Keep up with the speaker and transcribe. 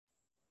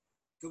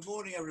Good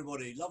morning,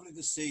 everybody. Lovely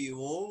to see you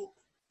all.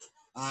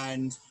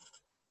 And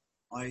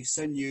I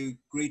send you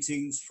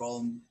greetings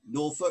from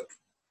Norfolk,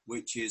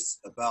 which is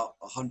about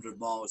 100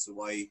 miles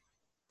away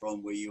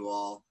from where you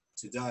are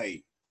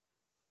today.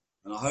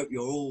 And I hope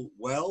you're all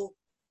well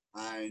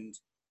and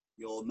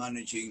you're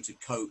managing to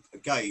cope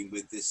again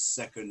with this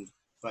second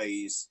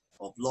phase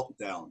of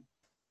lockdown.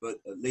 But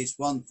at least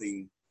one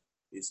thing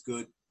is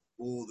good.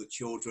 All the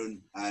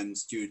children and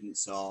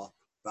students are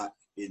back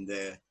in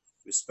their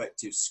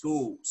respective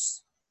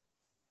schools.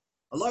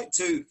 I'd like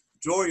to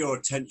draw your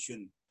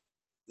attention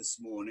this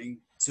morning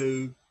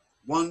to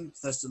 1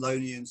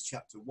 Thessalonians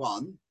chapter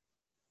 1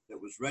 that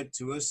was read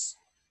to us,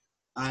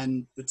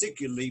 and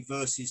particularly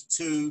verses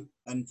 2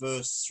 and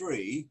verse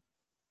 3,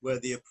 where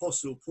the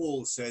Apostle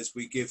Paul says,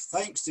 "We give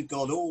thanks to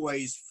God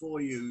always for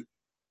you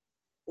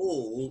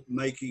all,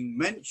 making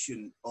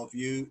mention of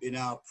you in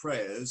our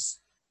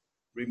prayers,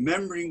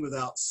 remembering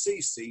without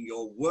ceasing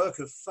your work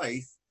of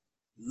faith,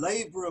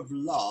 labor of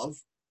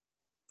love,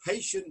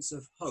 patience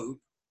of hope,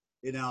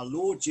 in our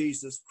Lord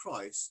Jesus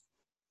Christ,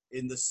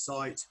 in the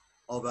sight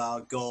of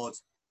our God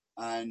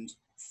and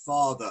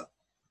Father."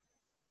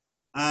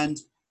 And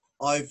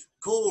I've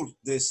called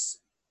this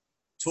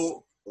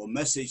talk or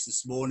message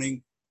this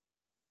morning,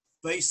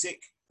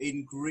 Basic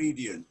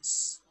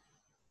Ingredients.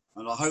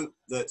 And I hope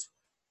that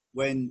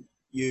when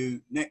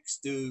you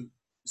next do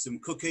some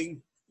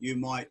cooking, you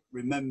might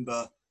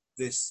remember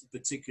this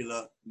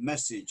particular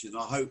message. And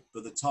I hope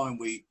by the time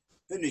we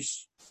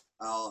finish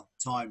our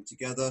time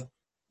together,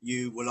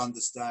 you will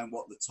understand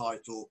what the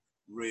title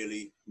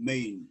really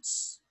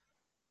means.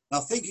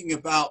 Now, thinking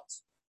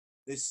about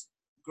this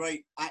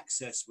great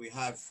access we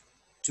have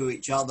to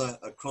each other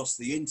across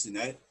the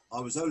internet, I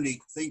was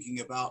only thinking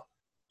about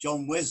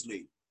John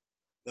Wesley,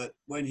 that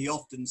when he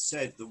often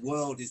said, "The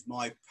world is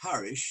my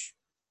parish,"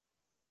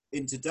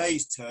 in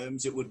today's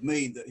terms, it would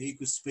mean that he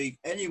could speak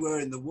anywhere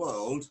in the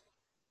world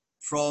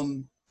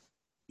from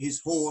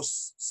his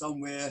horse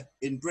somewhere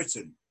in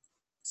Britain.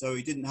 So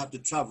he didn't have to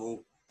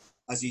travel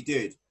as he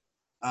did.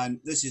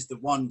 And this is the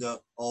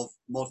wonder of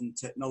modern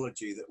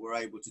technology, that we're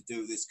able to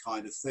do this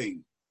kind of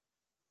thing.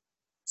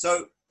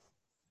 So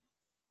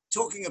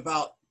talking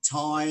about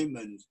time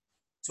and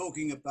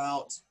talking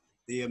about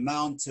the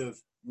amount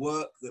of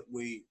work that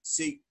we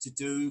seek to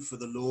do for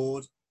the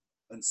Lord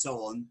and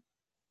so on,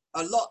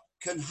 a lot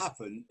can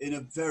happen in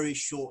a very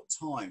short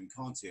time,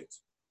 can't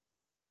it?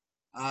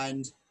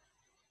 And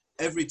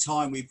every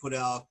time we put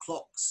our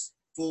clocks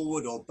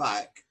forward or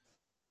back,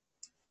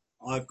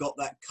 I've got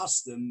that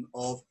custom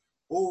of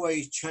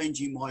always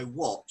changing my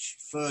watch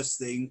first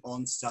thing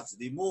on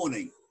Saturday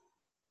morning.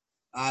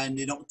 And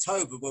in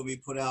October, when we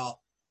put our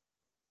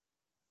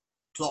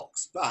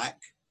clocks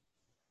back,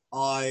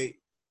 I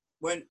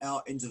went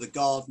out into the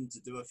garden to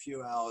do a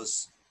few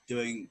hours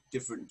doing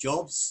different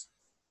jobs.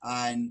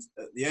 And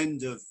at the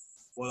end of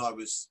what I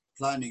was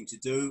planning to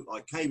do,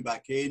 I came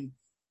back in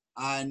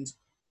and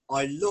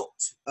I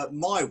looked at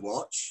my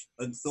watch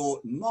and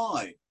thought,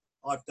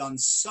 I've done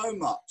so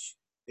much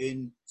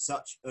in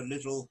such a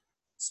little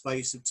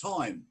space of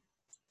time.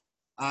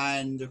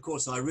 And of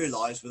course I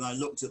realized when I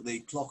looked at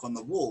the clock on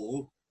the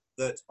wall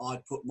that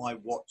I'd put my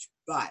watch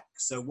back.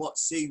 So what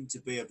seemed to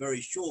be a very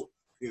short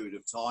period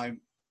of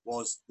time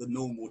was the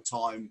normal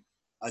time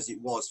as it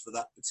was for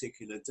that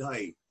particular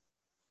day.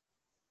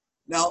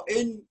 Now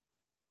in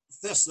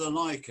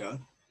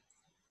Thessalonica,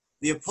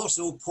 the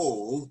Apostle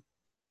Paul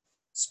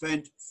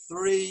spent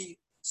 3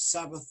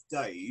 Sabbath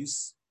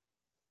days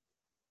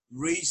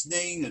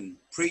reasoning and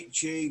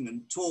preaching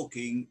and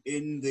talking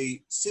in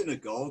the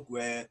synagogue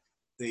where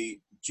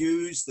the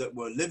Jews that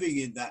were living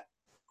in that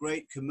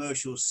great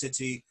commercial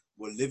city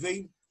were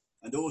living,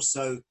 and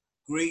also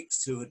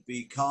Greeks who had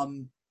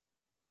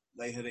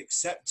they had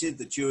accepted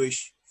the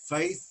Jewish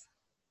faith,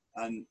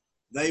 and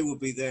they would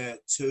be there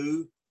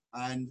too.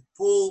 And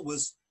Paul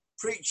was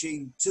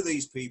preaching to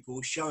these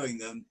people, showing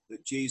them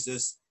that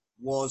Jesus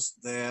was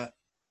their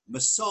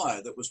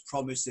Messiah that was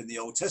promised in the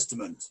Old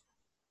Testament.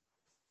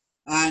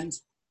 And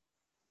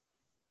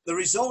the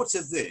result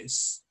of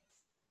this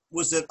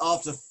was that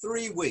after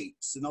 3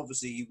 weeks, and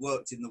obviously he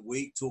worked in the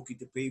week talking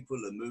to people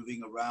and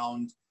moving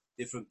around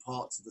different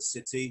parts of the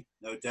city,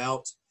 no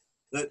doubt,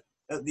 that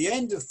at the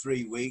end of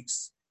 3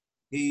 weeks,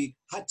 he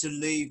had to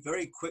leave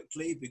very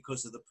quickly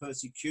because of the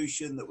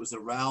persecution that was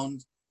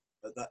around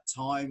at that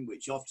time,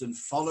 which often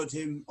followed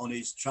him on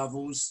his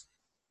travels,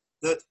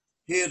 that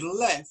he had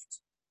left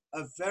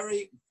a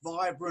very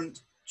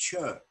vibrant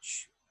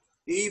church.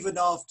 Even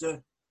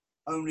after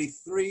only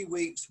 3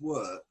 weeks'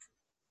 work,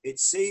 it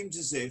seems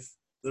as if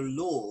the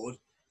Lord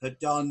had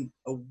done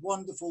a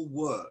wonderful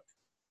work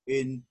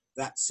in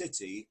that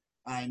city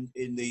and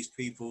in these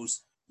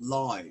people's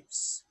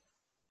lives.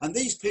 And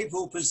these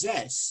people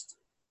possessed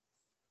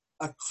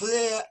a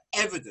clear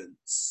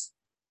evidence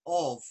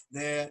of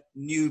their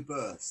new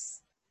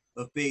birth,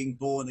 of being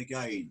born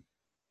again.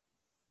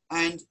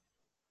 And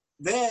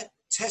their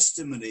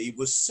testimony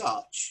was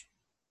such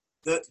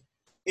that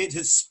it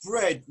has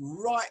spread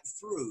right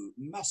through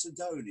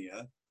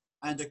Macedonia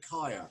and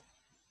Achaia.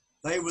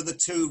 They were the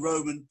two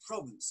Roman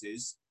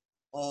provinces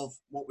of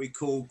what we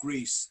call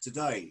Greece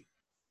today.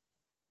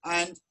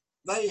 And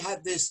they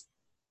had this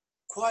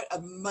quite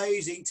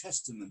amazing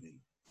testimony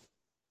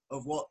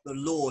of what the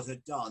Lord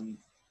had done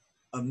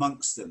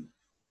amongst them.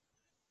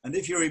 And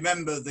if you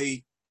remember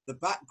the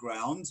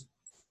background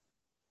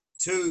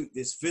to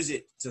this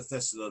visit to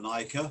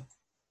Thessalonica,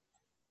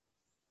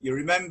 you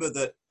remember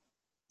that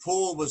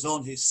Paul was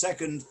on his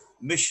second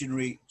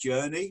missionary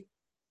journey,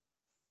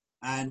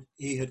 and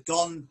he had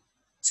gone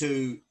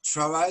to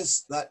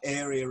Troas, that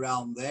area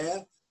around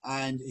there,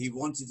 and he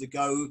wanted to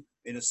go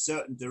in a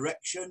certain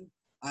direction,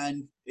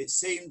 and it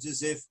seemed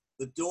as if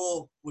the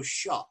door was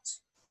shut.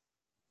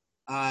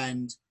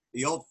 And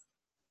he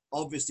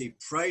obviously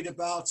prayed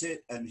about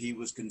it, and he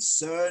was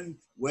concerned,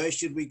 where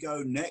should we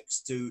go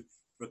next to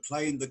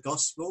proclaim the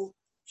gospel?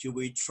 Should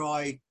we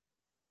try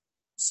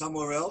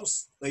somewhere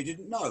else? They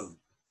didn't know.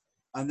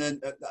 And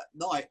then at that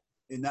night,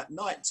 in that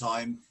night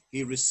time,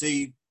 he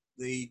received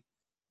the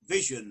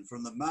vision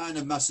from the man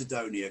of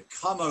Macedonia,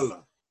 come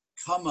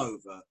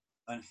over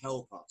and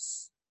help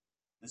us.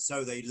 And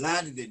so they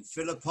landed in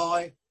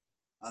Philippi,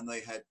 and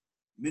they had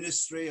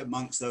ministry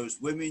amongst those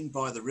women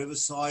by the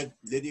riverside.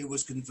 Lydia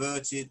was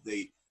converted,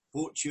 the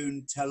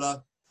fortune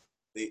teller,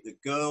 the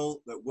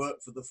girl that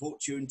worked for the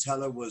fortune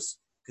teller was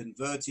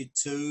converted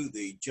too,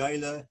 the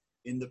jailer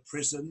in the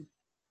prison.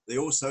 They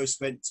also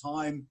spent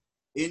time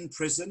in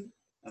prison,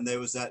 and there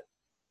was that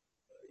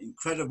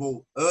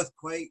incredible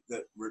earthquake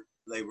that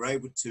they were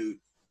able to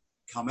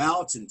come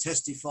out and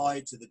testify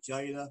to the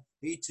jailer.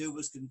 He too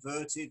was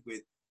converted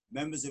with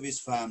members of his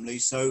family.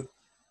 So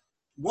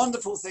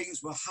wonderful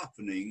things were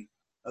happening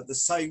at the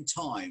same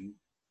time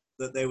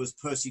that there was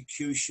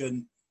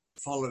persecution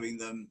following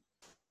them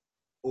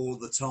all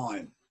the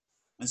time.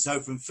 And so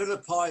from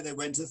Philippi, they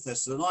went to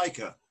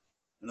Thessalonica.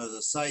 And as I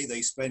say,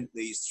 they spent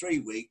these 3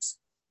 weeks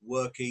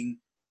working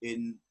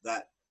in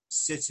that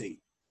city.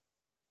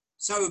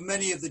 So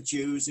many of the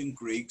Jews and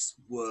Greeks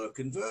were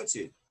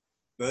converted.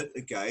 But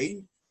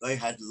again, they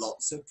had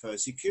lots of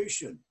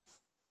persecution.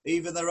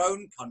 Even their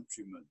own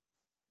countrymen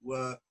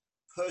were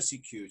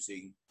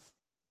persecuting,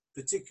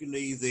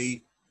 particularly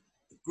the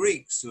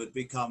Greeks who had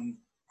become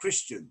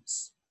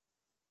Christians.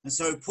 And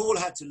so Paul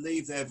had to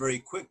leave there very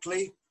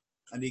quickly,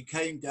 and he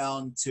came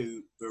down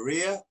to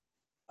Berea,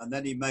 and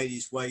then he made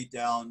his way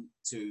down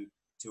to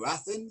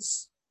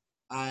Athens,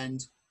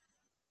 and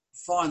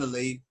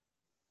finally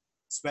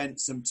spent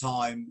some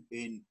time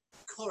in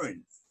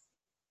Corinth.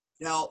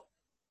 Now,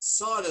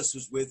 Silas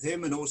was with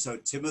him, and also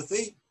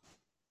Timothy,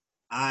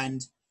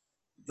 and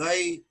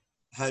they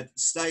had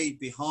stayed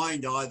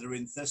behind either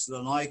in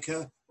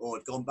Thessalonica or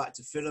had gone back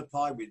to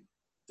Philippi. We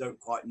don't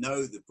quite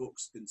know. The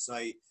books can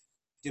say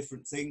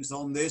different things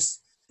on this,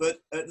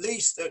 but at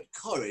least at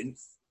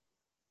Corinth,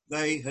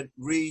 they had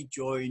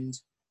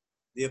rejoined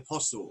the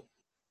apostle.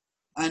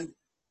 And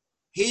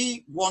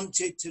he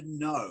wanted to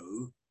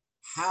know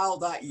how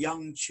that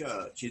young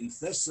church in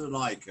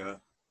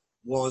Thessalonica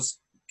was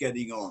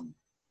getting on.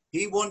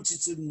 He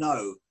wanted to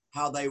know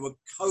how they were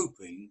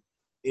coping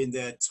in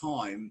their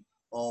time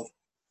of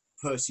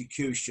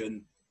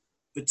persecution,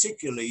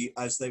 particularly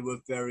as they were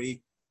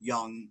very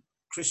young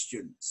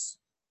Christians.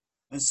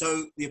 And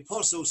so the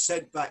apostle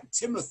sent back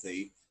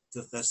Timothy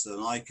to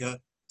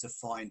Thessalonica to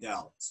find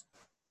out.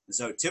 And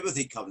so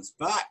Timothy comes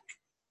back,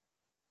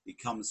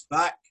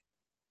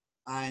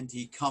 and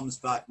he comes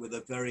back with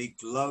a very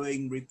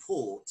glowing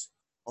report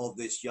of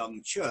this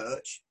young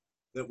church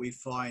that we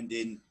find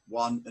in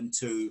 1 and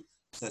 2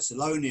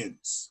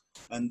 Thessalonians.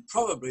 And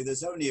probably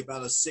there's only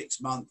about a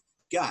 6-month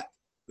gap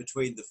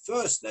between the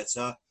first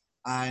letter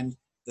and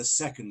the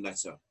second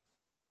letter.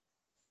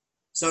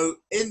 So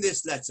in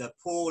this letter,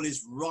 Paul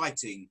is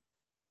writing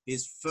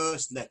his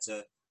first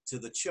letter to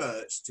the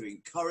church to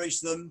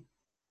encourage them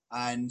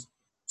and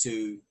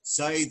to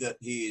say that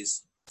he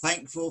is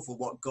thankful for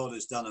what God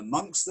has done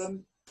amongst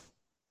them,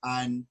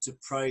 and to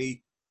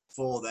pray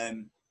for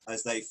them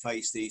as they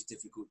face these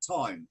difficult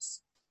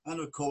times. And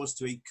of course,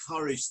 to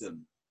encourage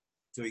them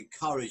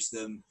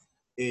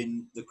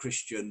in the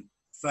Christian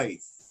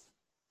faith.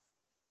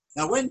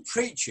 Now, when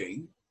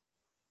preaching,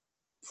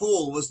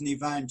 Paul was an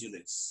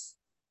evangelist.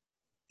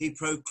 He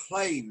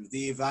proclaimed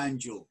the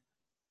evangel,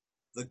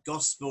 the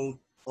gospel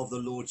of the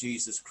Lord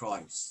Jesus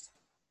Christ.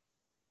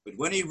 But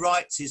when he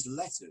writes his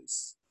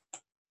letters,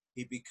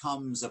 he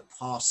becomes a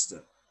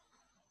pastor.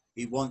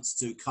 He wants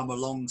to come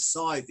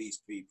alongside these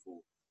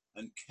people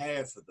and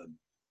care for them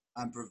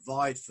and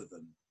provide for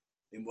them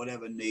in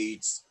whatever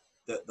needs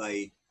that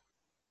they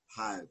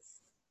have.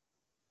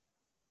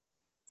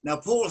 Now,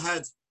 Paul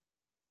had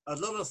a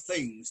lot of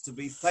things to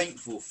be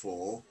thankful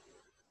for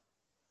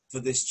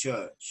this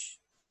church.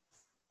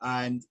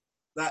 And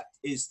that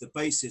is the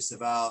basis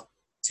of our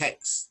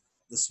text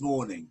this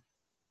morning,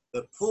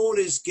 that Paul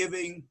is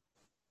giving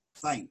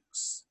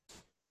thanks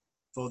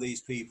for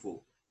these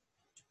people.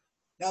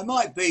 Now, it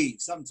might be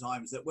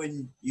sometimes that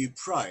when you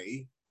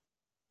pray,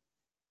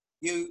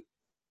 you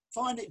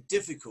find it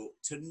difficult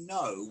to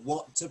know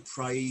what to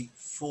pray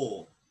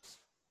for.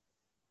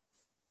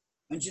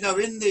 And you know,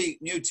 in the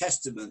New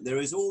Testament, there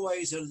is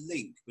always a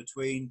link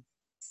between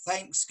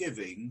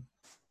thanksgiving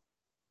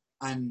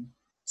and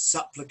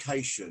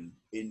supplication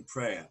in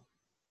prayer,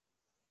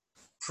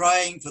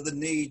 praying for the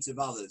needs of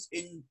others,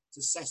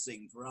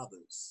 intercessing for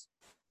others,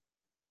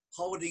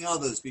 holding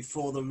others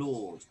before the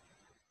Lord.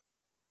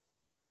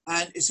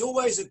 And it's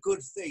always a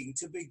good thing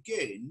to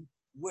begin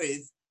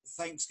with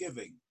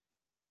thanksgiving,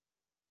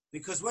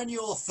 because when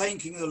you're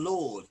thanking the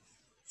Lord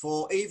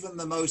for even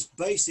the most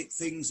basic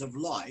things of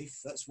life,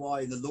 that's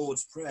why in the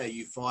Lord's Prayer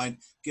you find,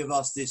 give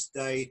us this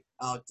day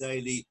our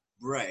daily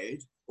bread,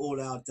 all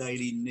our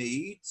daily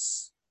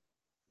needs,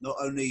 not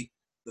only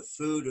the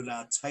food on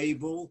our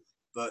table,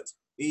 but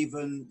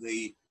even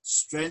the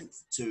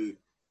strength to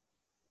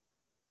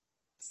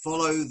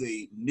follow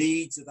the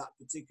needs of that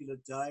particular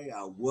day,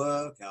 our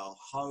work, our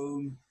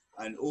home,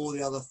 and all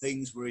the other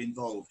things we're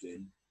involved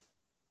in,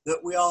 that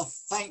we are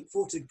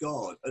thankful to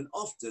God. And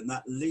often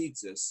that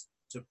leads us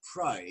to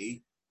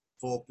pray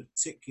for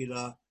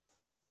particular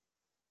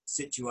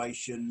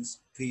situations,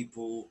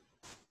 people,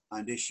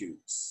 and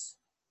issues.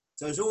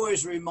 So it's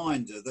always a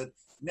reminder that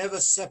never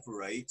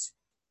separate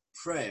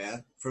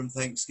prayer from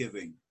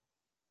thanksgiving,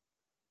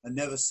 and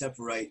never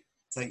separate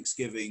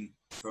thanksgiving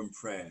from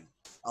prayer.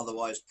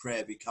 Otherwise,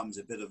 prayer becomes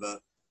a bit of a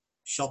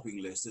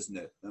shopping list, isn't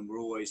it? And we're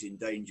always in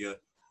danger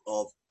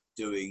of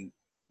doing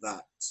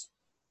that.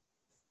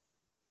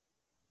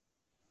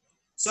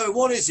 So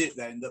what is it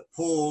then that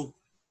Paul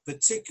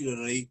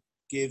particularly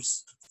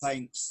gives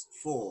thanks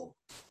for?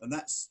 And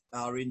that's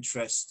our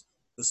interest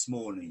this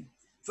morning.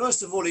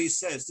 First of all, he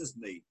says,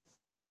 doesn't he?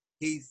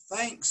 He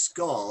thanks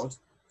God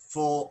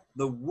for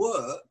the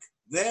work,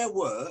 their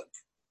work,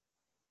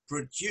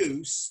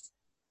 produced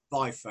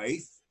by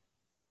faith.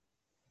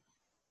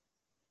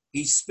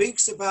 He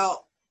speaks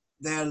about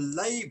their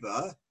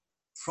labor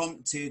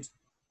prompted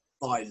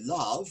by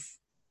love,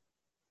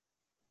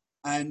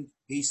 and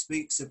he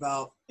speaks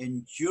about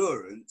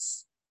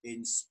endurance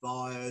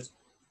inspired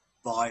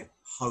by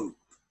hope.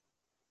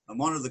 And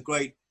one of the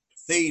great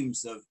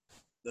themes of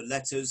the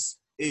letters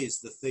is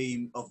the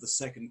theme of the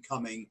second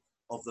coming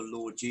of the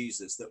Lord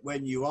Jesus, that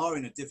when you are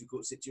in a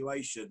difficult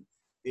situation,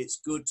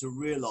 it's good to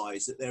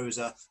realize that there is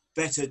a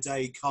better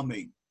day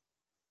coming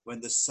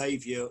when the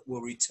Saviour will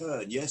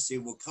return. Yes, he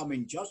will come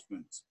in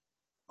judgment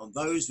on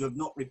those who have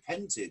not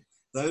repented,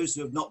 those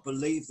who have not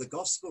believed the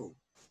gospel,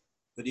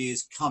 but he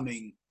is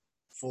coming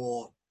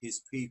for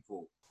his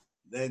people.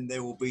 Then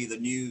there will be the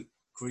new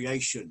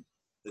creation,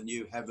 the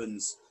new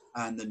heavens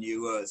and the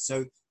new earth.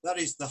 So that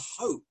is the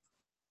hope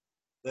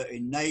that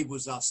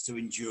enables us to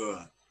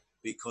endure,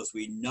 because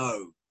we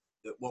know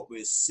that what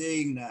we're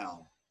seeing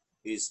now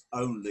is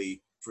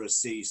only for a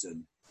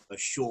season, a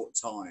short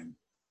time,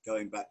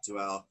 going back to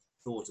our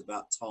thought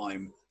about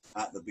time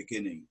at the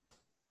beginning.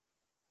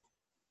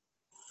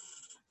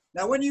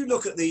 Now, when you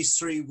look at these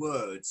three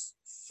words,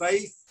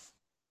 faith,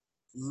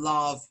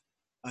 love,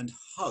 and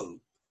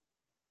hope,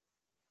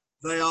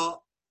 they are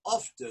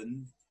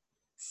often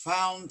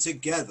found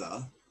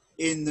together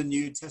in the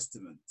New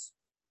Testament.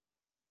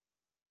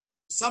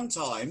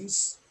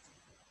 Sometimes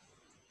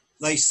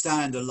they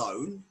stand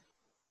alone.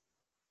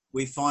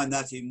 We find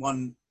that in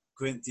 1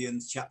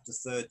 Corinthians chapter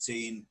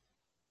 13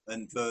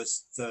 and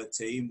verse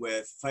 13,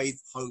 where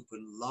faith, hope,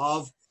 and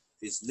love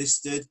is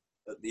listed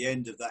at the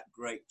end of that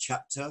great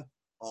chapter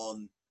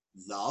on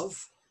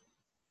love.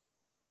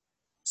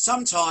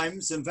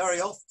 Sometimes, and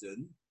very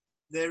often,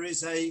 there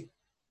is a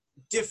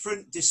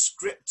different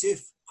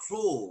descriptive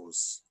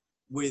clause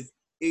with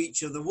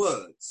each of the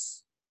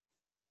words.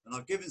 And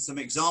I've given some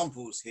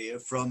examples here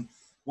from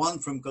one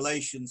from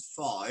Galatians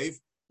 5,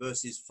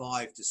 verses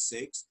 5 to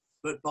 6.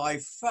 But by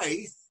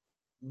faith,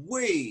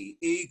 we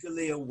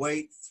eagerly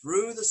await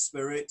through the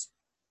Spirit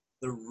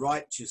the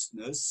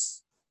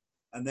righteousness,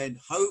 and then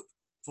hope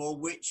for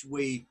which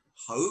we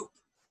hope,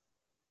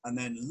 and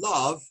then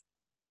love,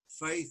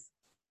 faith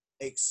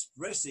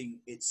expressing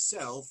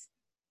itself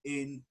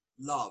in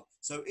love.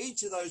 So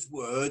each of those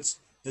words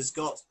has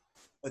got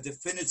a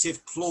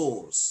definitive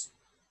clause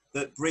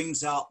that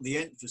brings out the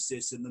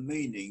emphasis and the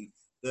meaning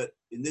that,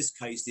 in this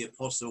case, the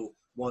apostle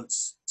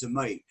wants to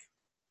make.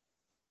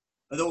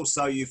 And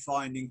also you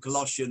find in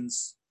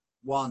Colossians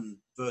 1,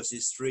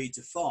 verses 3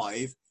 to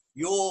 5,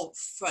 your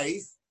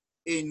faith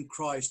in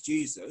Christ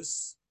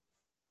Jesus,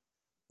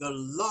 the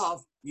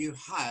love you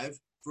have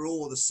for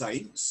all the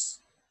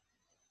saints,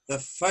 the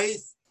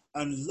faith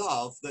and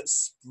love that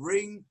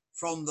spring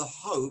from the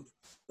hope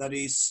that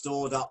is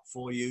stored up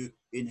for you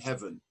in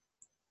heaven.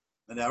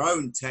 And our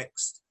own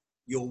text,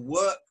 your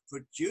work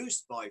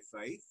produced by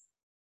faith,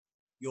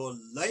 your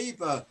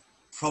labor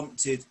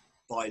prompted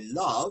by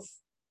love,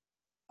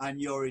 and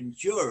your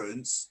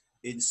endurance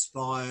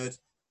inspired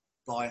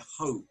by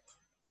hope.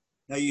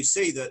 Now you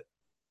see that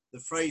the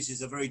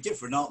phrases are very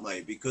different, aren't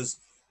they? Because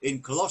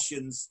in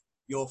Colossians,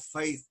 your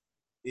faith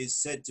is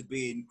said to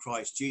be in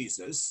Christ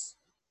Jesus.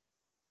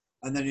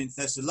 And then in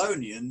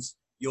Thessalonians,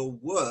 your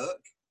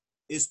work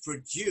is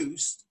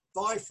produced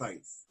by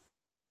faith.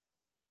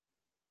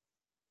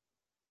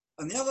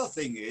 And the other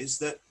thing is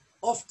that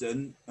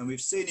often, and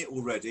we've seen it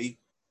already,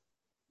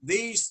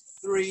 these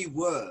three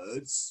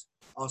words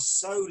are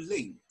so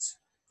linked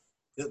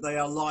that they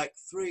are like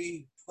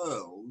three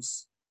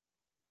pearls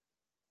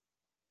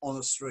on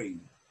a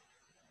string.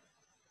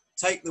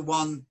 Take the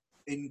one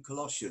in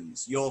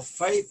Colossians, your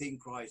faith in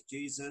Christ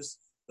Jesus,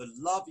 the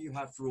love you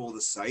have for all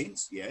the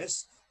saints,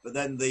 yes, but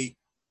then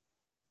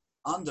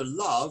under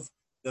love,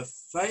 the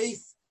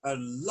faith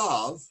and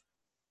love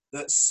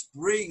that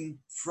spring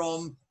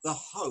from the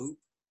hope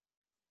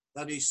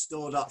that is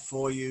stored up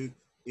for you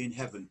in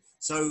heaven.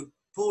 So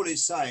Paul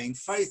is saying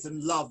faith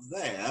and love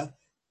there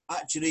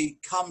actually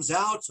comes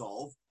out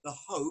of the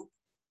hope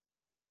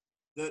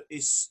that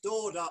is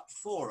stored up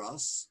for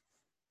us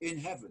in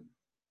heaven.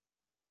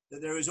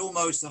 That there is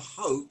almost a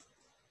hope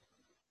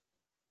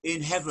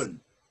in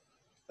heaven,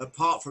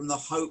 apart from the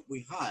hope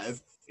we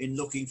have in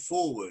looking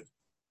forward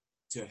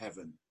to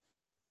heaven.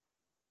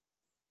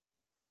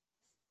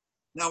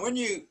 Now, when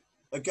you,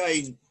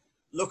 again,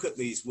 look at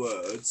these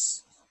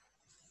words,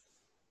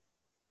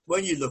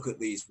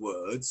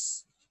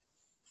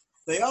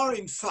 they are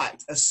in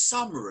fact a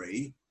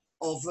summary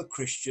of the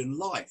Christian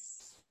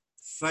life: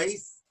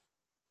 faith,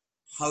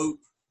 hope,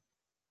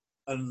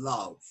 and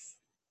love.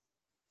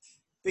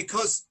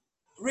 Because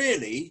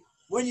really,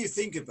 when you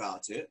think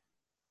about it,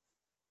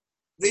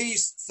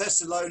 these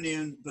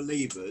Thessalonian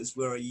believers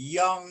were a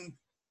young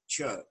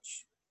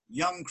church,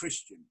 young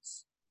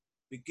Christians,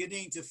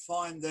 beginning to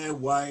find their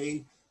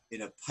way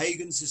in a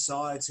pagan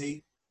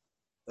society.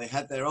 They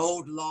had their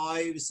old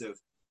lives of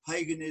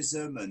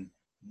paganism and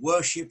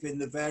worship in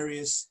the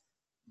various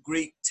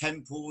Greek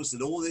temples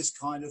and all this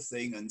kind of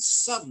thing. And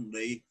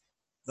suddenly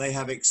they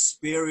have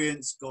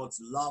experienced God's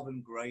love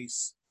and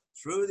grace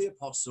through the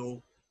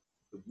apostle.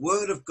 The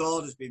word of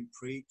God has been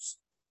preached.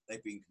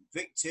 They've been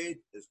convicted,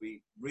 as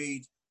we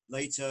read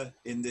later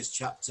in this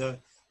chapter,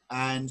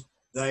 and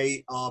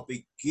they are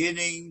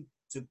beginning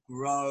to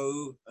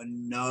grow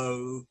and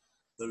know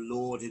the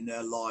Lord in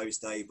their lives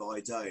day by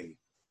day.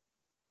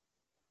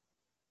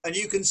 And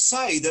you can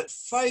say that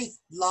faith,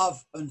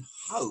 love, and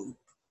hope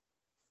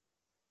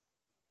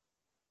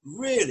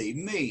really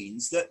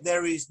means that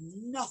there is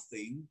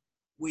nothing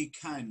we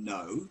can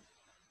know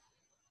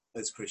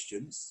as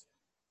Christians.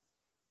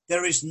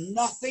 There is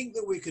nothing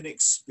that we can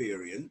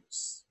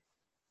experience.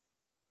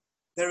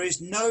 There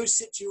is no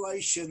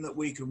situation that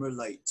we can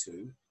relate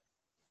to.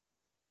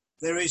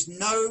 There is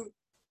no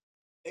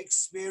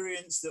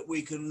experience that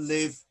we can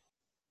live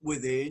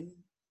within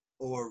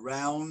or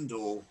around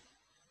or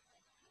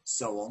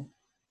so on.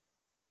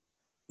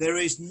 There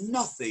is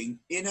nothing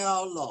in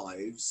our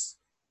lives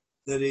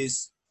that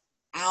is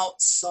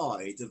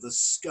outside of the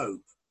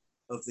scope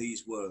of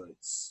these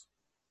words.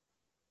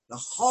 The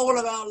whole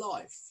of our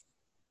life,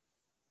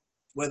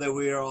 whether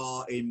we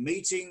are in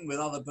meeting with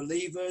other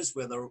believers,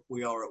 whether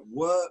we are at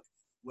work,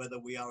 whether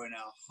we are in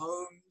our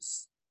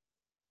homes,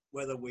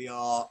 whether we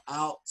are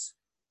out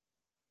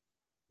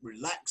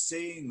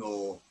relaxing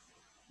or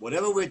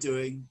whatever we're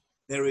doing,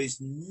 there is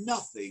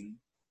nothing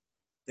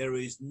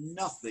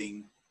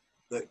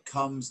that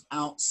comes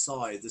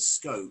outside the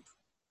scope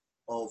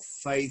of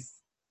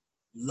faith,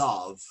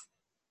 love,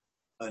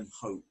 and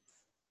hope.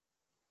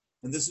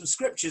 And there's some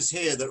scriptures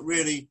here that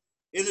really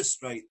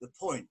illustrate the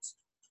point.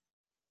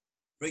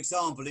 For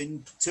example,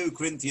 in 2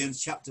 Corinthians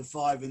chapter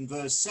 5 and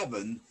verse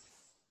 7,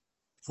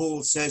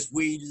 Paul says,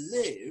 we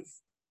live,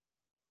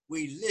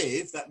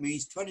 that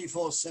means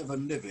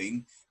 24/7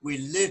 living, we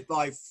live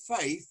by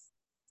faith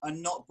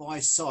and not by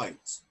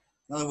sight.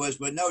 In other words,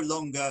 we're no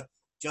longer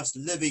just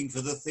living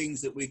for the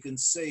things that we can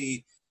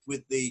see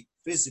with the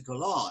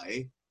physical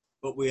eye,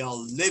 but we are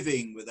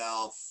living with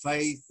our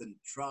faith and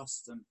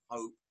trust and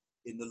hope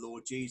in the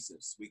Lord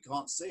Jesus. We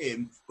can't see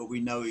him, but we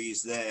know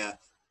he's there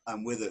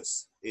and with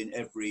us in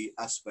every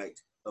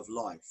aspect of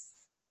life.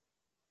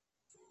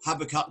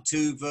 Habakkuk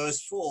 2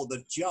 verse 4,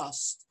 the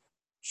just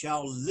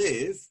shall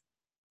live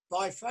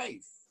by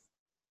faith.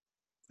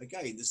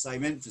 Again, the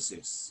same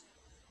emphasis.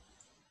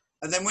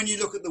 And then when you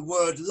look at the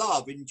word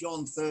love in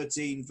John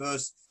 13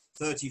 verse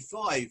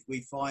 35,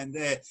 we find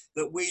there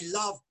that we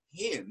love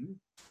him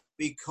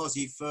because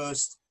he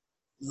first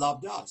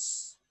loved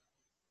us.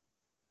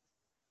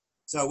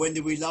 So when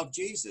do we love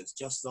Jesus?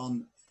 Just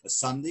on a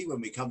Sunday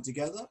when we come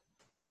together?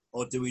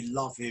 Or do we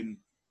love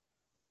him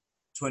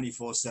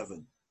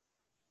 24/7?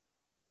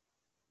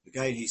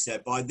 Again, he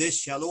said, by this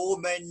shall all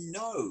men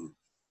know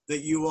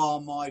that you are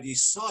my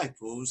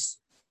disciples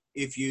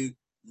if you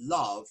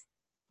love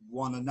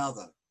one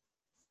another.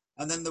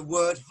 And then the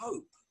word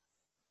hope,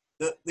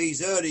 that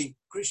these early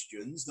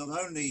Christians not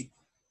only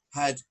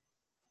had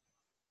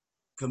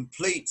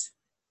complete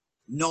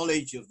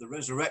knowledge of the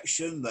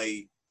resurrection,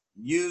 they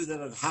knew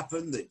that had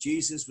happened, that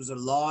Jesus was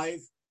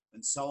alive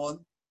and so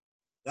on.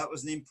 That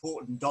was an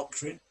important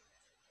doctrine.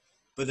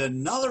 But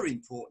another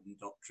important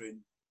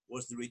doctrine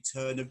was the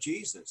return of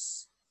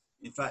Jesus.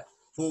 In fact,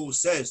 Paul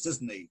says,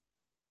 doesn't he,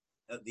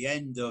 at the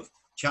end of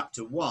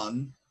chapter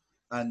 1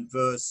 and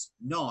verse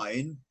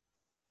 9,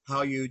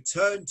 how you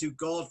turn to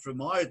God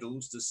from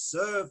idols to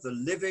serve the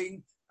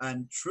living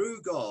and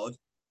true God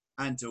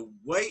and to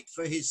wait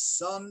for his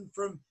Son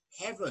from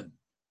heaven,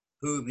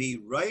 whom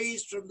he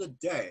raised from the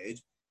dead,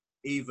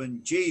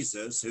 even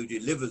Jesus, who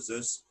delivers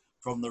us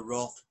from the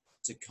wrath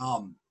to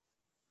come.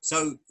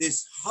 So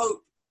this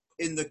hope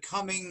in the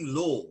coming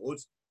Lord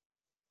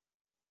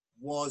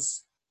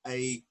was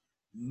a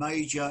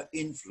major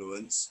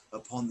influence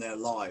upon their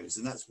lives.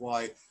 And that's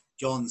why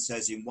John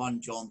says in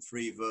 1 John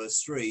 3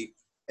 verse 3,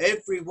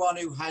 everyone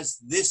who has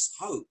this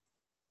hope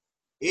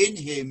in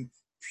him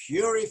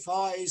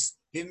purifies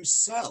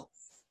himself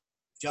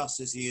just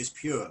as he is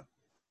pure.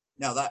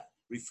 Now that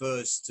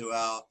refers to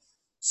our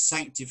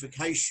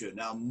sanctification,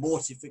 our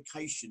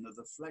mortification of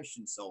the flesh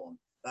and so on,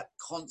 that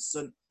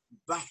constant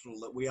battle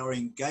that we are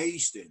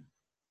engaged in,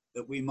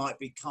 that we might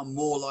become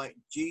more like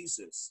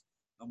Jesus,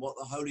 and what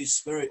the Holy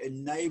Spirit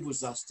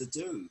enables us to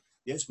do.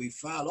 Yes, we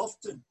fail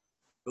often,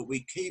 but we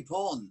keep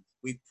on,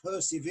 we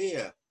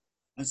persevere.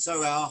 And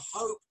so our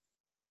hope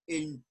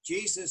in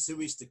Jesus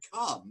who is to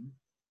come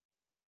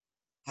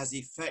has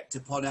effect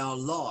upon our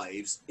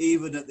lives,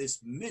 even at this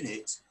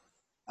minute,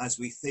 as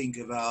we think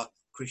of our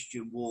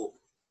Christian walk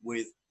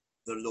with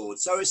the Lord.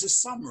 So it's a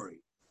summary.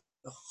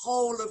 The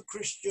whole of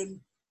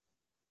Christian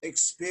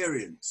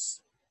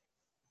experience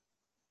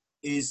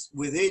is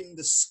within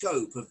the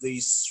scope of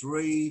these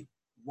three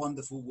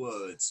wonderful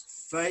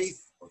words: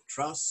 faith or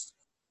trust,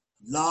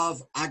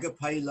 love,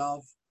 agape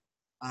love,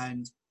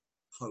 and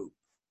hope.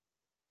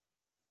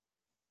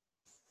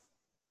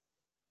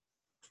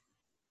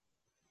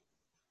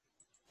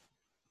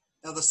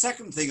 Now, the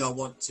second thing I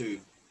want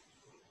to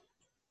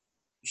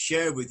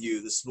share with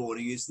you this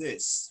morning is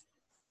this,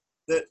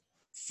 that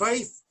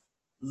faith,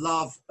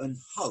 love, and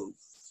hope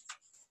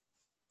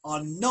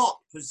are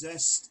not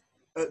possessed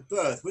at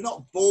birth. We're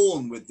not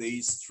born with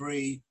these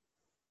three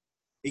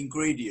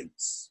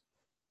ingredients,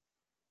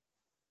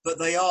 but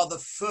they are the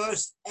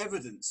first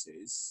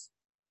evidences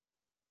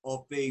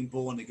of being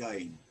born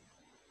again.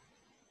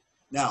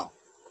 Now,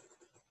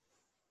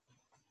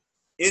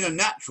 in a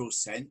natural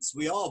sense,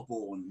 we are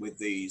born with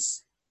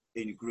these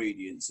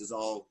ingredients, as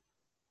I'll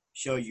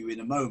show you in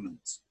a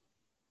moment.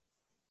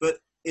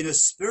 But in a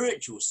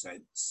spiritual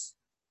sense,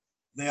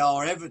 they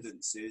are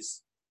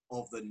evidences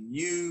of the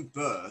new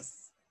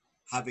birth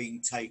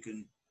having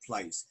taken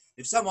place.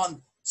 If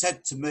someone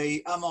said to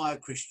me, am I a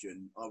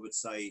Christian? I would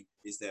say,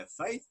 is there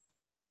faith?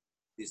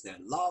 Is there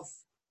love?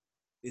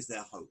 Is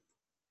there hope?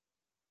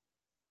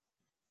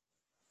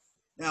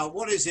 Now,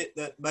 what is it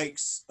that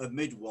makes a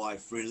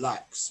midwife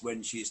relax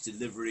when she's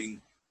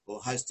delivering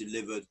or has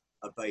delivered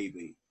a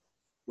baby?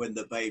 When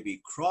the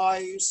baby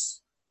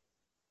cries,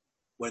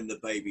 when the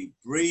baby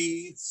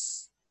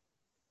breathes,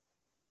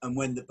 and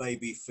when the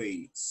baby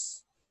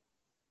feeds.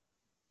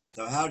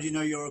 So how do you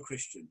know you're a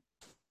Christian?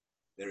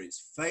 There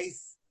is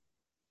faith,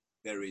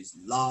 there is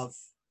love,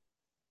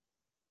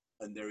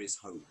 and there is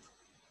hope.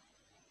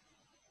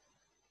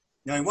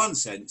 Now, in one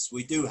sense,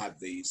 we do have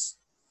these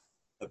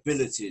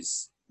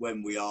abilities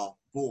when we are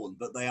born,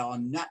 but they are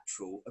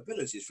natural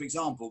abilities. For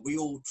example, we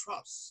all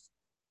trust.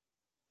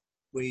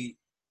 We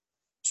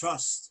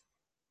trust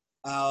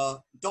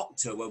our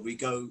doctor when we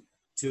go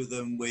to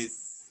them with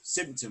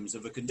symptoms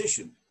of a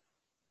condition.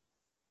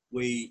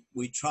 We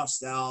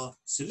trust our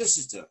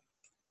solicitor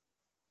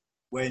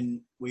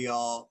when we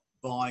are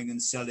buying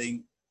and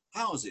selling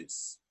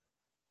houses.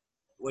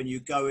 When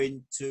you go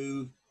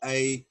into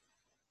a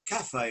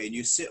cafe and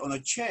you sit on a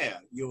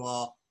chair, you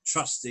are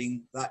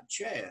trusting that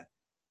chair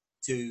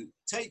to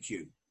take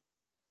you.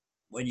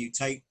 When you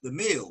take the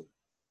meal,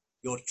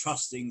 you're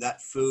trusting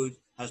that food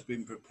has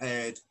been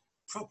prepared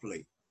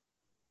properly.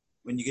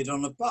 When you get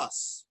on a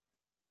bus,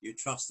 you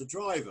trust the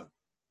driver,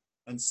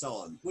 and so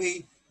on.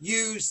 We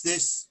use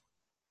this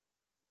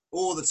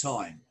all the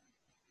time.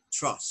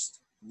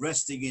 Trust,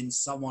 resting in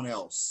someone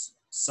else,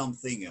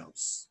 something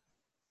else.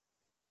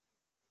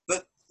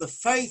 But the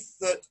faith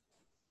that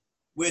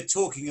we're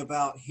talking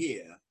about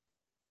here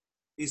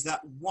is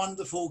that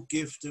wonderful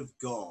gift of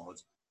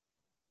God,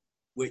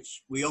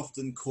 which we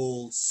often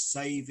call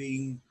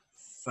saving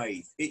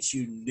faith. It's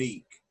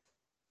unique.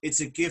 It's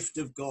a gift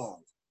of God.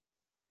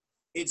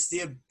 It's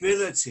the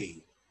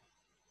ability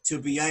to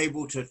be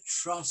able to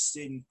trust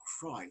in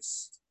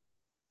Christ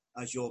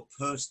as your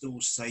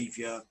personal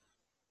Saviour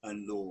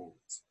and Lord.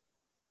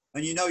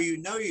 And you know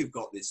you've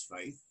got this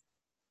faith.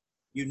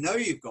 You know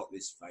you've got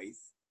this faith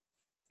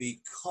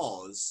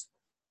because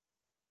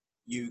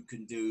you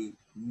can do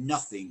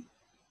nothing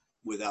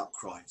without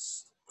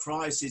Christ.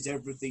 Christ is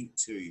everything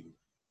to you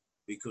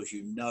because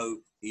you know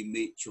he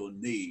meets your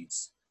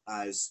needs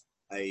as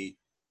a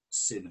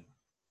sinner.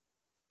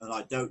 And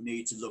I don't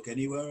need to look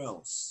anywhere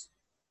else.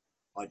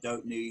 I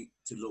don't need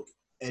to look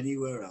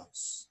anywhere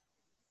else.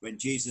 When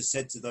Jesus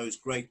said to those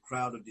great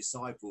crowd of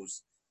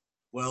disciples,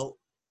 well,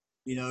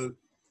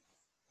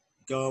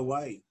 go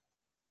away.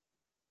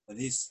 And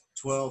his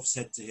 12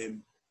 said to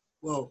him,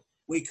 well,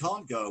 we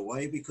can't go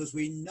away because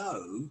we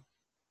know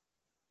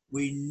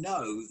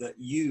that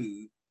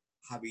you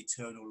have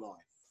eternal life.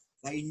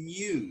 They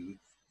knew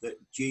that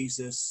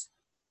Jesus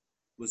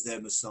was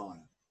their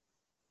Messiah.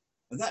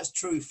 And that's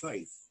true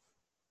faith.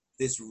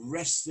 This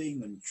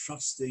resting and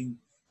trusting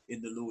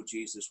in the Lord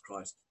Jesus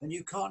Christ. And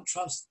you can't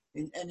trust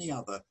in any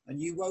other,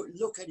 and you won't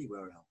look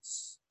anywhere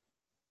else.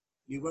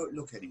 You won't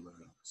look anywhere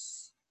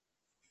else.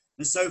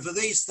 And so for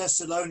these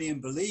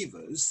Thessalonian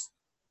believers,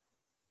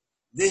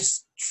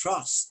 this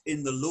trust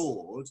in the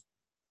Lord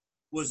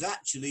was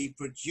actually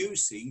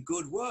producing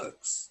good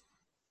works.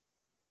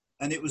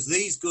 And it was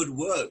these good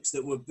works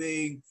that were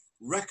being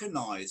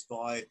recognized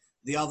by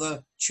the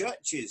other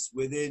churches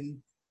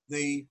within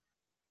the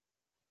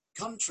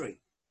country.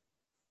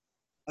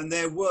 And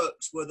their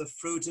works were the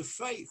fruit of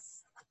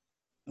faith.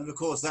 And of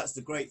course, that's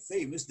the great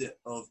theme, isn't it,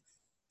 of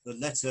the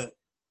letter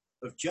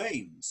of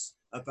James,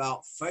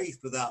 about faith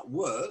without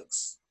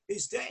works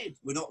is dead.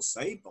 We're not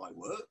saved by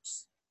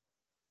works.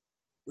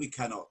 We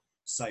cannot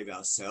save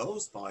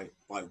ourselves by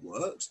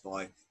works,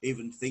 by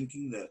even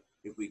thinking that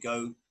if we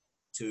go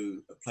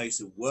to a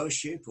place of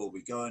worship or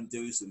we go and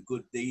do some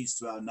good deeds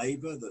to our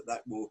neighbor,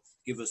 that will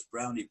give us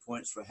brownie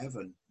points for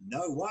heaven.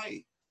 No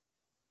way.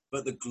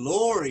 But the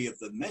glory of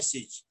the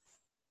message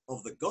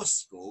of the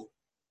gospel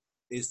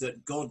is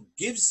that God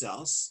gives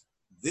us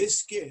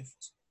this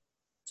gift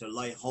to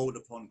lay hold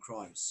upon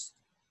Christ.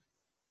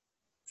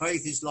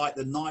 Faith is like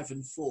the knife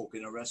and fork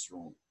in a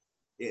restaurant.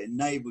 It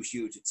enables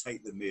you to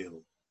take the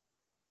meal.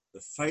 The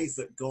faith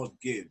that God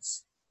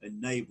gives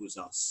enables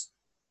us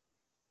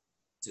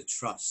to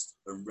trust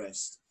and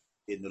rest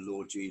in the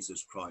Lord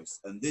Jesus Christ.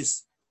 And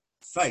this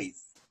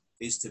faith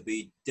is to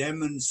be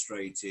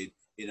demonstrated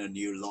in a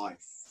new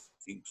life,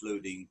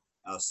 including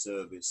our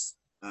service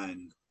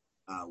and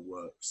our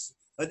works.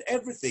 And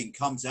everything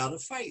comes out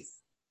of faith.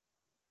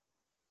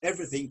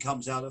 Everything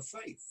comes out of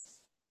faith.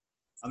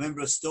 I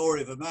remember a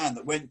story of a man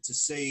that went to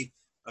see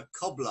a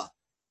cobbler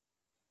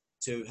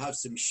to have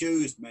some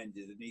shoes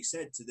mended. And he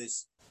said to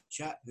this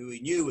chap who he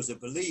knew was a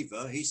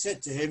believer, he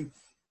said to him,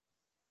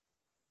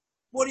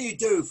 "What do you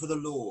do for the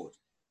Lord?"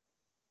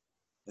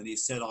 And he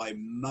said, "I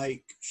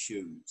make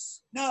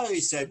shoes." "No,"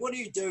 he said, "what do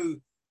you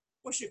do?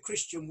 What's your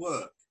Christian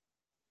work?"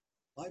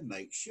 "I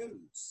make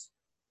shoes."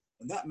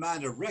 And that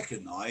man had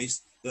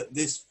recognized that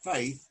this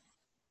faith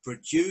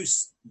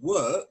produced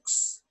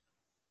works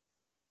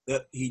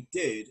that he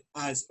did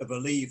as a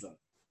believer.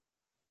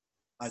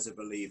 As a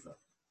believer.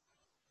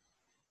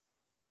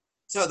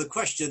 So the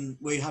question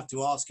we have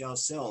to ask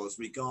ourselves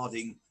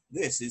regarding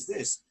this is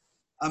this: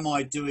 am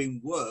I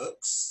doing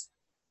works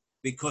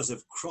because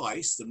of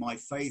Christ and my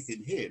faith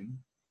in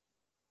him?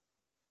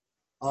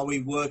 Are we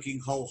working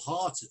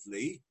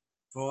wholeheartedly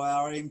for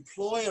our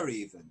employer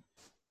even,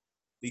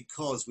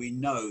 because we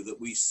know that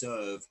we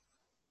serve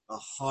a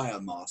higher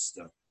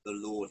master, the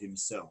Lord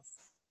himself?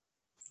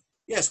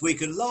 Yes, we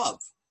can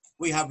love.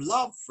 We have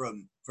love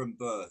from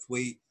birth.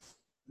 We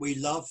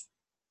love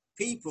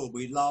people.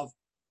 We love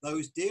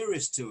those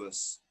dearest to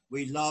us.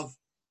 We love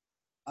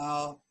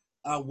our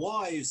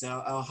wives,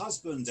 our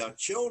husbands, our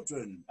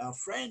children, our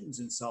friends,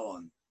 and so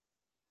on.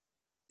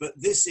 But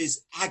this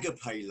is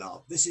agape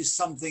love. This is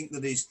something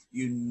that is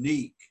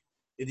unique.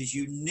 It is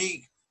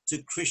unique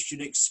to Christian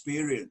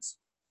experience.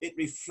 It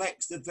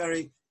reflects the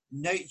very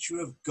nature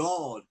of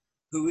God,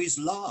 who is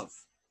love.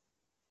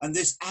 And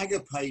this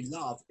agape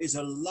love is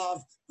a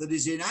love that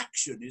is in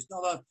action. It's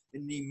not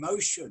an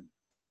emotion.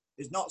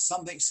 It's not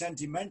something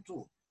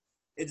sentimental.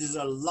 It is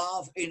a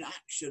love in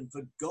action.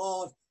 For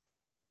God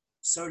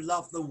so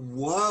loved the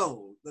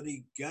world that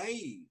he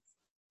gave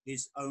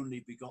his only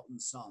begotten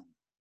Son.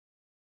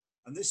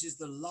 And this is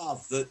the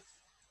love that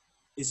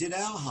is in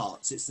our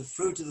hearts. It's the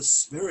fruit of the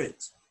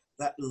Spirit,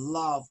 that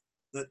love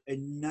that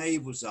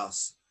enables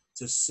us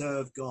to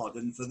serve God.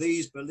 And for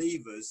these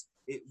believers,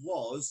 it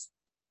was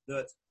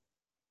that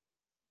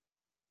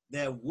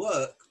their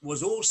work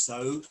was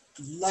also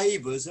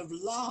labors of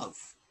love,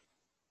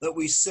 that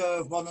we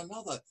serve one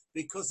another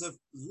because of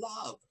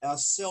love, our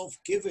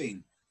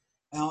self-giving,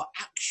 our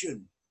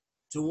action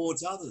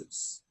towards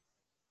others.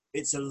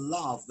 It's a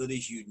love that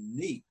is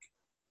unique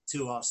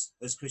to us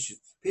as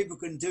Christians. People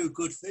can do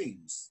good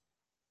things.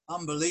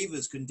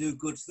 Unbelievers can do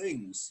good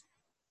things.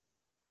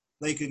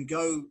 They can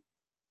go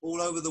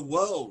all over the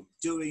world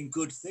doing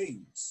good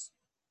things.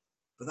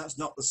 But that's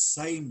not the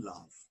same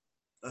love.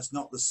 That's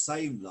not the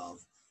same love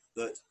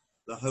that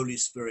the Holy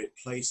Spirit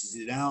places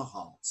in our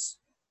hearts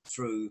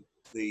through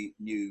the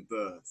new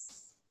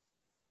birth.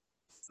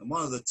 And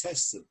one of the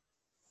tests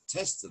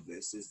of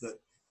this is that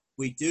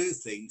we do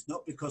things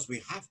not because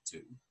we have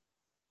to.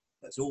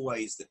 That's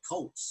always the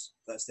cults.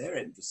 That's their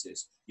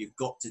emphasis. You've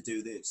got to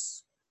do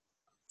this.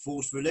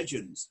 False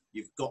religions,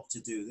 you've got to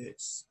do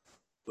this.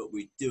 But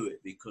we do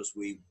it because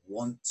we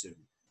want to,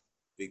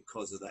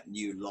 because of that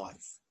new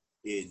life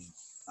in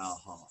our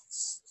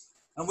hearts.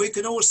 And we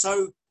can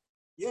also,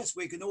 yes,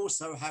 we can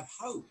also have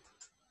hope.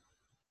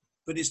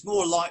 But it's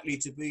more likely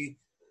to be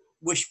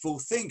wishful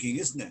thinking,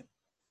 isn't it?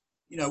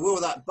 You know, will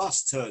that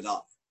bus turn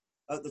up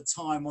at the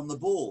time on the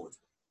board?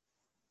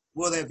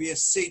 Will there be a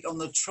seat on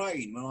the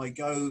train when I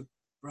go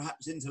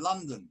perhaps into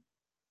London?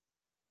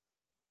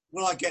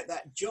 Will I get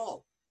that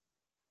job?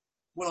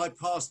 Will I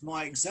pass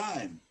my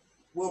exam?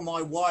 Will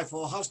my wife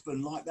or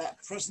husband like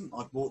that present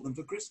I bought them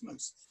for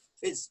Christmas?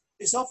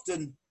 It's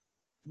often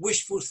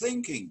wishful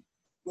thinking.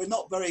 we're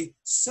not very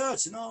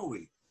certain, are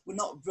we? We're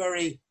not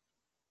very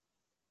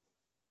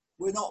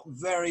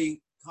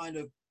kind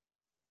of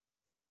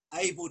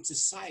able to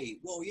say,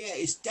 well, yeah,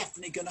 it's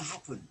definitely going to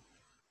happen.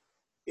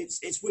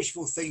 It's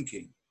wishful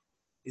thinking,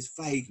 it's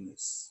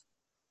vagueness.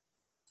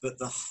 But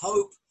the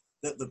hope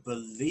that the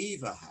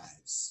believer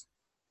has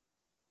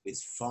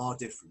is far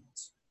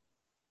different.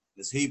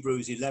 As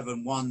Hebrews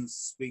 11:1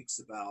 speaks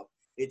about,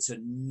 it's a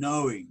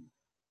knowing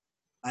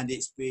and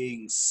it's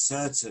being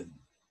certain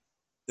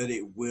that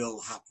it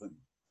will happen.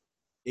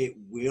 It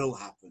will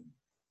happen.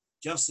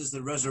 Just as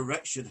the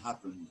resurrection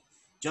happened,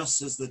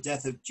 just as the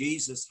death of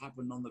Jesus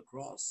happened on the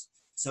cross.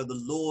 So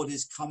the Lord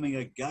is coming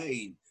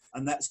again,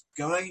 and that's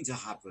going to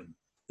happen.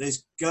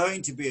 There's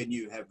going to be a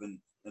new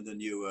heaven and a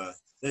new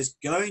earth. There's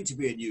going to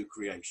be a new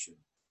creation,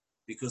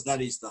 because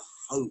that is the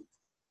hope.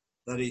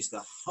 That is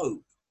the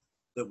hope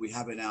that we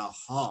have in our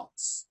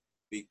hearts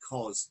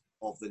because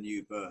of the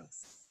new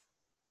birth.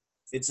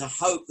 It's a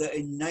hope that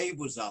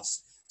enables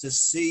us to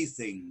see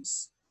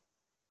things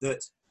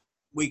that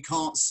we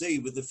can't see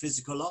with the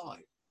physical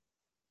eye.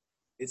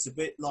 It's a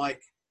bit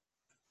like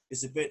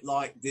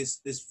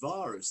this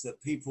virus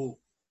that people,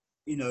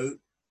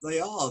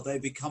 they're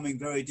becoming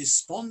very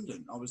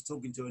despondent. I was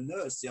talking to a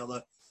nurse the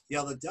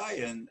other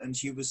day, and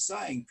she was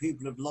saying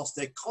people have lost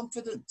their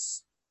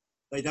confidence.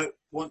 They don't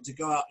want to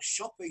go out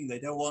shopping. They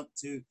don't want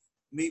to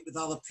meet with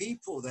other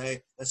people.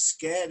 They are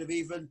scared of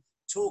even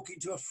talking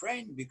to a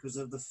friend because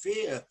of the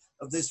fear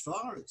of this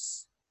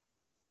virus.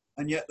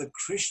 And yet the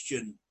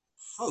Christian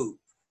hope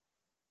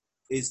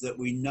is that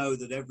we know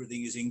that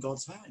everything is in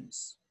God's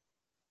hands.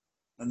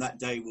 And that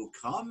day will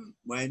come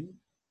when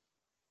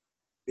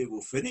it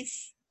will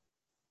finish,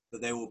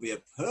 that there will be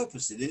a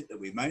purpose in it that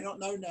we may not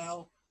know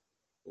now,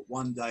 but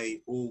one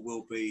day all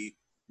will be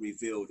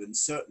revealed. And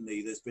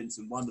certainly there's been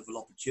some wonderful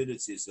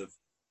opportunities of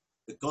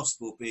the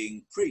gospel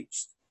being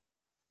preached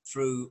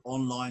through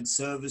online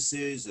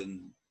services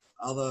and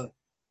other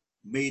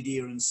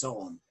media and so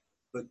on.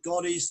 But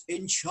God is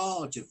in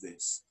charge of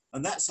this.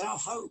 And that's our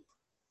hope.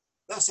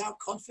 That's our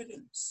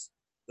confidence,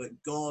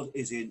 that God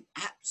is in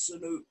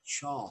absolute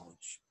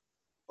charge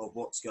of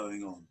what's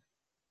going on.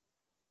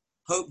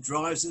 Hope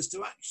drives us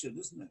to action,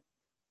 doesn't it?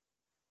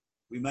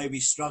 We may be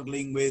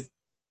struggling with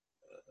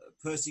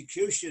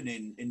persecution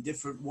in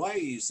different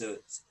ways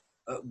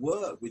at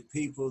work, with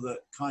people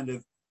that kind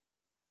of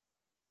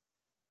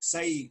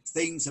say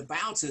things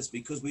about us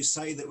because we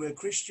say that we're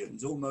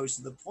Christians, almost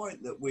to the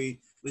point that we're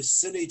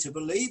silly to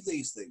believe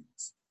these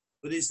things.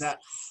 But it's that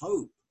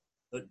hope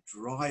that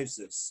drives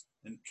us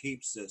and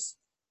keeps us,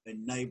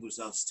 enables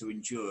us to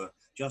endure,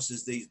 just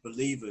as these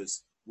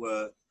believers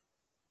were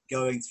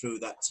going through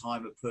that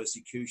time of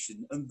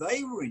persecution, and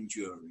they were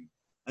enduring.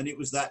 And it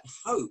was that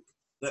hope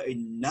that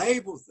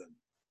enabled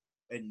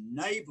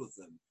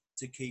them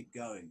to keep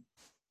going.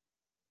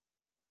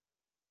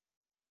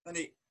 And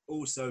it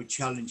also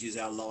challenges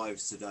our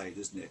lives today,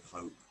 doesn't it?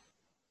 Hope.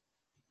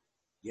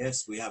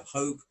 Yes, we have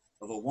hope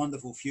of a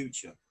wonderful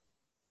future,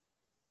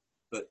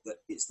 but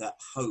it's that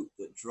hope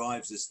that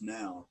drives us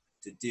now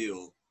to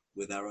deal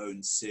with our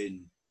own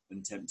sin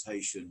and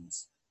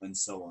temptations and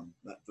so on.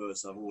 That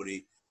verse I've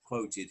already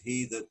quoted.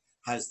 He that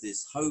has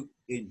this hope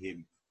in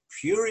him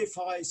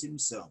purifies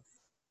himself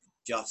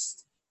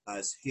just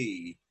as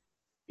he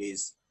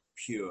is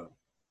pure.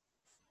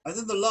 And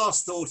then the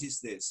last thought is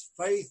this: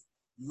 faith,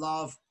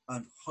 love,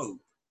 and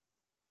hope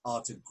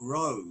are to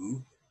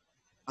grow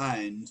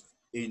and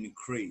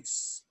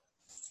increase.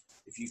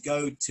 If you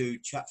go to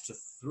chapter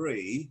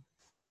 3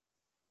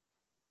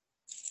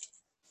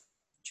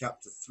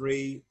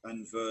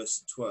 and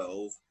verse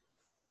 12,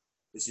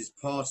 this is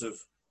part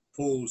of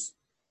Paul's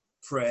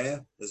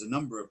prayer. There's a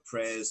number of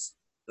prayers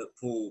that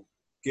Paul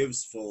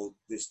gives for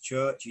this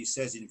church. He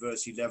says in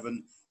verse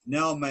 11,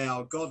 now may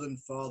our God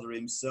and Father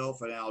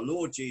himself and our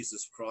Lord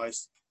Jesus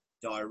Christ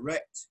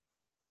direct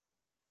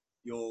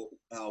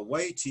our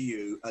way to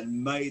you,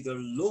 and may the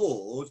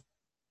Lord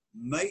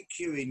make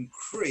you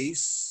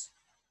increase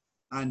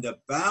and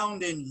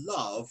abound in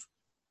love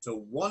to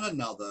one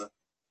another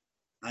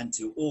and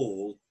to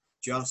all,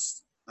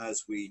 just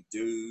as we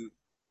do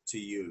to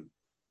you.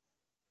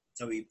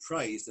 So he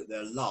prays that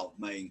their love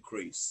may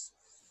increase.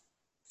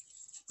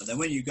 And then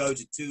when you go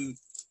to 2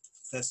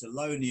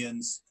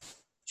 Thessalonians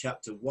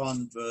chapter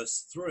 1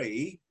 verse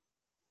 3,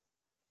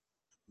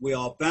 we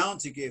are bound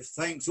to give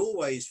thanks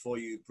always for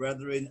you,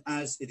 brethren,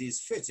 as it is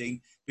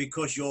fitting,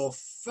 because your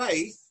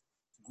faith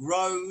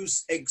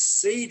grows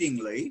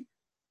exceedingly,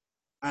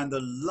 and the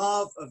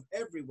love of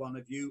every one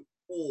of you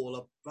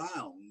all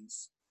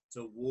abounds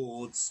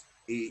towards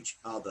each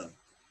other,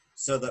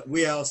 so that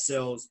we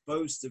ourselves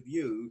boast of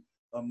you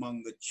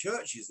among the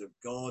churches of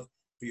God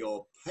for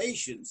your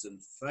patience and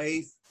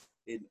faith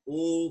in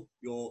all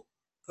your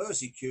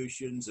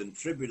persecutions and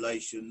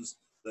tribulations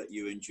that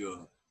you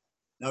endure.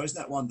 Now, isn't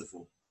that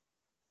wonderful?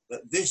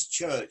 That this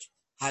church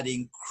had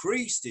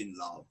increased in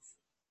love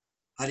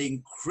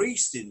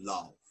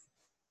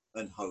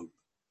and hope.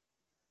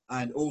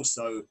 And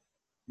also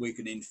we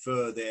can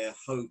infer their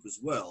hope as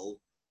well,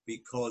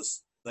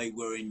 because they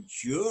were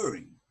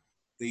enduring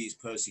these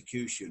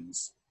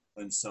persecutions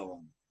and so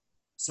on.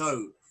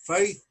 So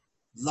faith,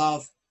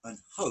 love, and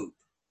hope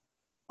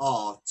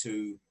are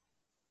to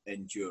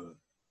endure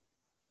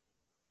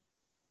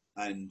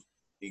and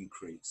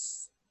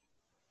increase.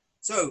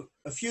 So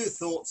a few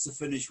thoughts to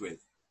finish with.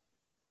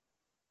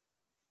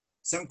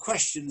 Some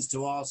questions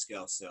to ask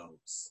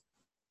ourselves.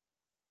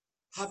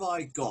 Have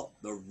I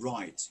got the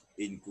right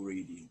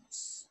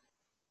ingredients?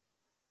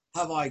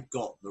 Have I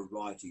got the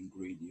right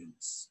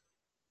ingredients?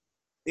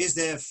 Is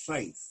there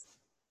faith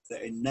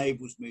that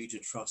enables me to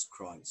trust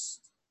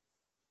Christ?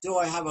 Do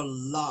I have a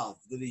love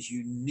that is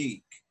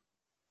unique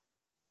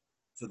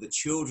for the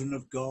children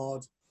of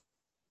God,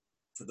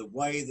 for the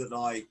way that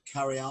I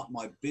carry out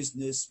my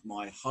business,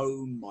 my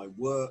home, my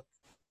work,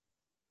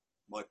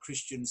 my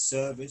Christian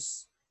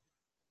service?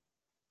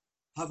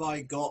 Have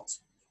I got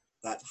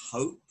that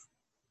hope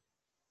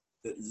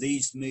that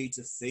leads me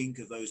to think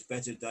of those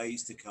better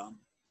days to come?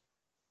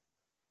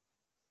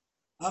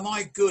 Am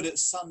I good at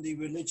Sunday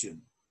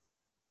religion,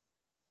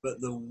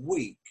 but the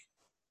weak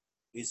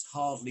is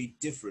hardly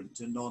different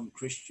to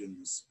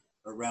non-Christians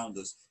around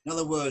us? In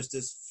other words,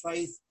 does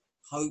faith,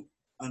 hope,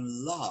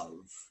 and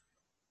love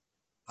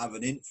have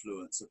an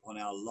influence upon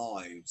our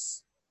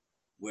lives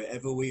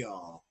wherever we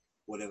are,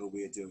 whatever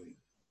we are doing?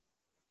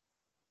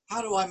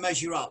 How do I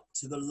measure up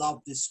to the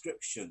love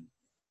description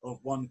of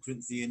 1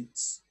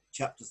 Corinthians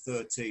chapter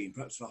 13?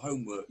 Perhaps for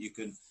homework, you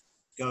can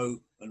go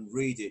and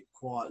read it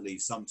quietly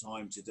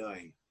sometime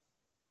today.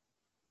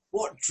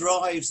 What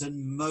drives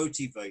and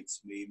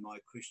motivates me in my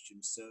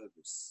Christian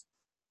service?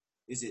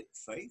 Is it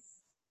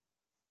faith?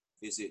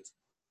 Is it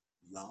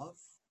love?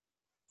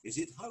 Is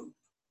it hope?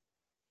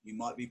 You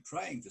might be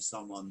praying for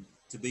someone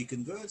to be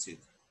converted.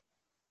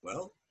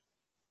 Well,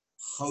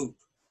 hope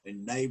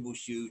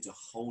enables you to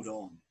hold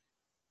on.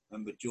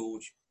 Remember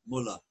George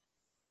Muller,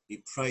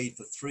 he prayed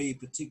for 3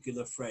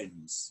 particular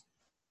friends,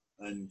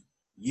 and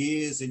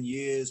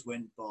years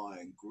went by,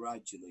 and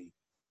gradually,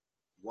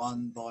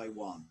 one by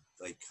one,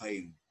 they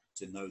came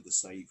to know the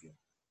Saviour.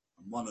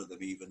 And one of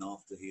them even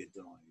after he had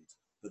died.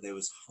 But there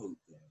was hope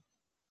there.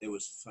 There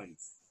was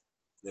faith.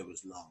 There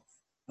was love.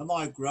 Am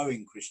I a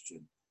growing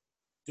Christian?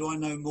 Do I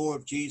know more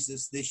of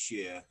Jesus this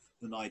year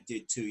than I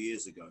did 2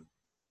 years ago?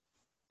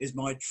 Is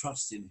my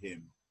trust in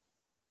him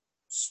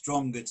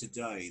stronger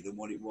today than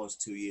what it was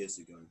 2 years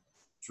ago,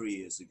 3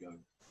 years ago?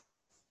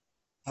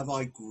 Have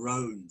I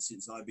grown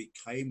since I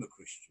became a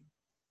Christian?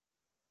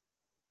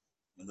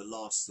 And the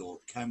last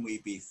thought, can we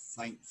be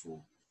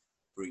thankful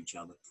for each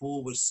other?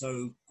 Paul was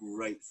so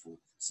grateful,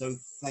 so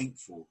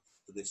thankful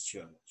for this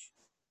church.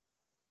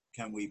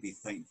 Can we be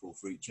thankful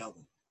for each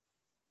other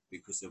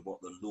because of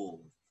what the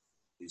Lord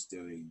is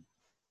doing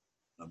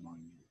among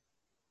you?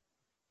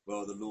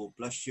 Well, the Lord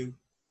bless you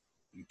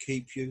and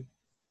keep you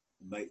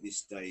and make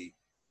this day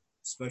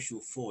special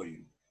for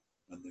you,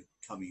 and the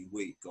coming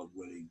week, God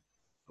willing,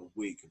 a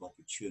week of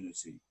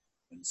opportunity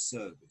and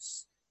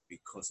service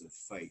because of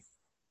faith,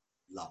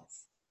 love,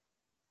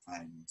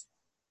 and